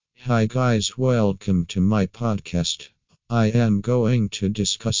Hi guys, welcome to my podcast. I am going to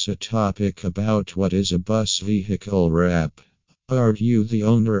discuss a topic about what is a bus vehicle wrap. Are you the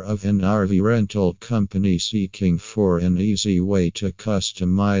owner of an RV rental company seeking for an easy way to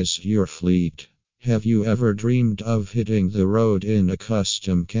customize your fleet? Have you ever dreamed of hitting the road in a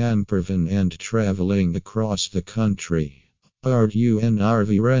custom campervan and traveling across the country? Are you an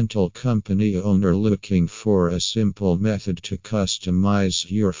RV rental company owner looking for a simple method to customize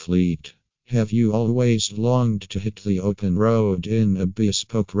your fleet? Have you always longed to hit the open road in a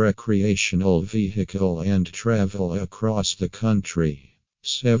bespoke recreational vehicle and travel across the country?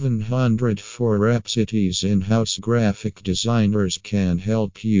 704 Rhapsity's in-house graphic designers can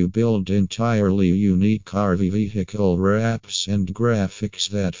help you build entirely unique RV vehicle wraps and graphics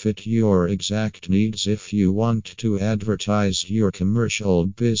that fit your exact needs if you want to advertise your commercial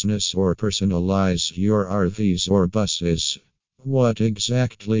business or personalize your RVs or buses. What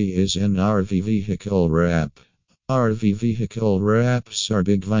exactly is an RV vehicle wrap? RV vehicle wraps are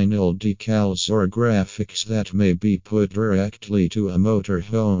big vinyl decals or graphics that may be put directly to a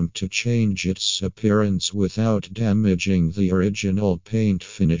motorhome to change its appearance without damaging the original paint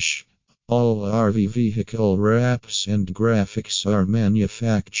finish. All RV vehicle wraps and graphics are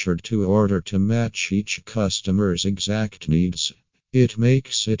manufactured to order to match each customer's exact needs. It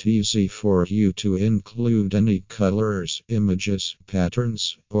makes it easy for you to include any colors, images,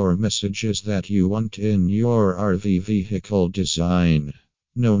 patterns, or messages that you want in your RV vehicle design.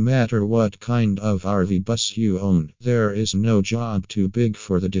 No matter what kind of RV bus you own, there is no job too big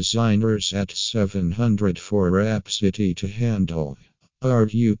for the designers at 704 Rhapsity to handle. Are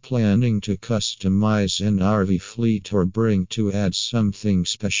you planning to customize an RV fleet or to add something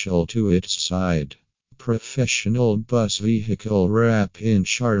special to its side? Professional Bus Vehicle Wrap in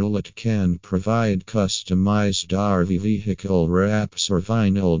Charlotte can provide customized RV vehicle wraps or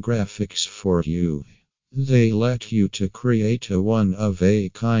vinyl graphics for you. They let you to create a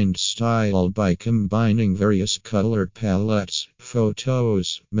one-of-a-kind style by combining various color palettes,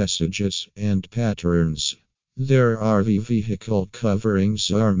 photos, messages, and patterns. Their RV vehicle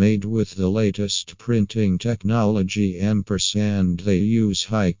coverings are made with the latest printing technology & they use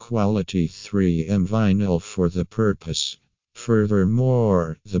high-quality 3M vinyl for the purpose.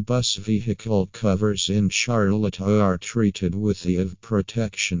 Furthermore, the bus vehicle covers in Charlotte are treated with the UV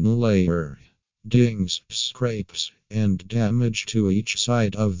protection layer. Dings, scrapes, and damage to each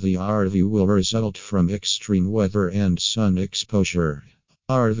side of the RV will result from extreme weather and sun exposure.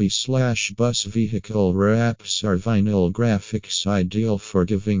 RV/bus vehicle wraps are vinyl graphics ideal for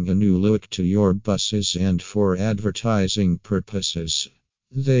giving a new look to your buses and for advertising purposes.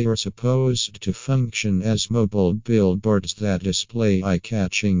 They are supposed to function as mobile billboards that display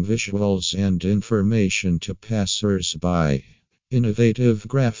eye-catching visuals and information to passers-by. Innovative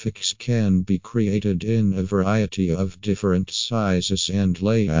graphics can be created in a variety of different sizes and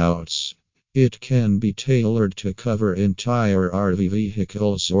layouts. It can be tailored to cover entire RV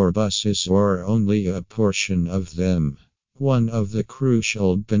vehicles or buses or only a portion of them. One of the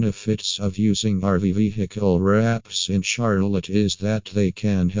crucial benefits of using RV vehicle wraps in Charlotte is that they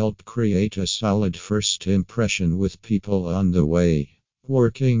can help create a solid first impression with people on the way.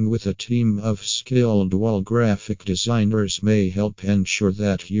 Working with a team of skilled wall graphic designers may help ensure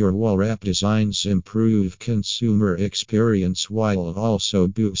that your wall wrap designs improve consumer experience while also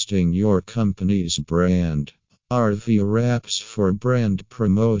boosting your company's brand. RV wraps for brand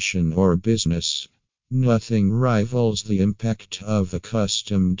promotion or business. Nothing rivals the impact of a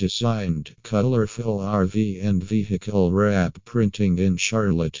custom designed, colorful RV and vehicle wrap printing in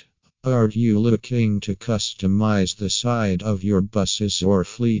Charlotte. Are you looking to customize the side of your buses or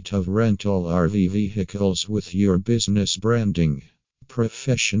fleet of rental RV vehicles with your business branding?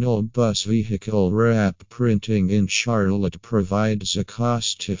 Professional Bus Vehicle Wrap Printing in Charlotte provides a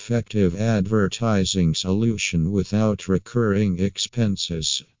cost-effective advertising solution without recurring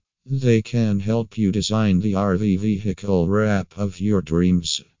expenses. They can help you design the RV vehicle wrap of your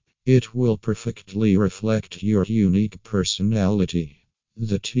dreams. It will perfectly reflect your unique personality.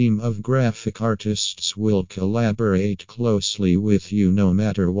 The team of graphic artists will collaborate closely with you no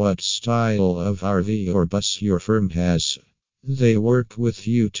matter what style of RV or bus your firm has. They work with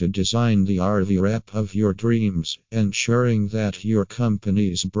you to design the RV wrap of your dreams, ensuring that your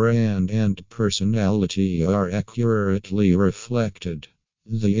company's brand and personality are accurately reflected.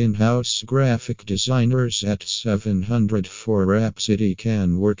 The in-house graphic designers at 704 Rhapsity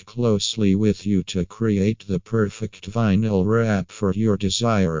can work closely with you to create the perfect vinyl wrap for your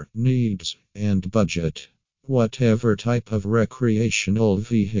desire, needs, and budget. Whatever type of recreational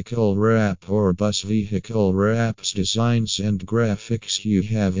vehicle wrap or bus vehicle wraps designs and graphics you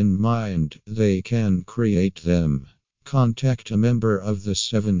have in mind, they can create them. Contact a member of the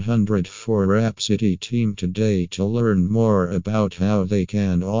 704 Rhapsody team today to learn more about how they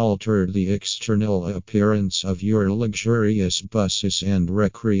can alter the external appearance of your luxurious buses and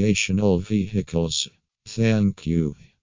recreational vehicles. Thank you.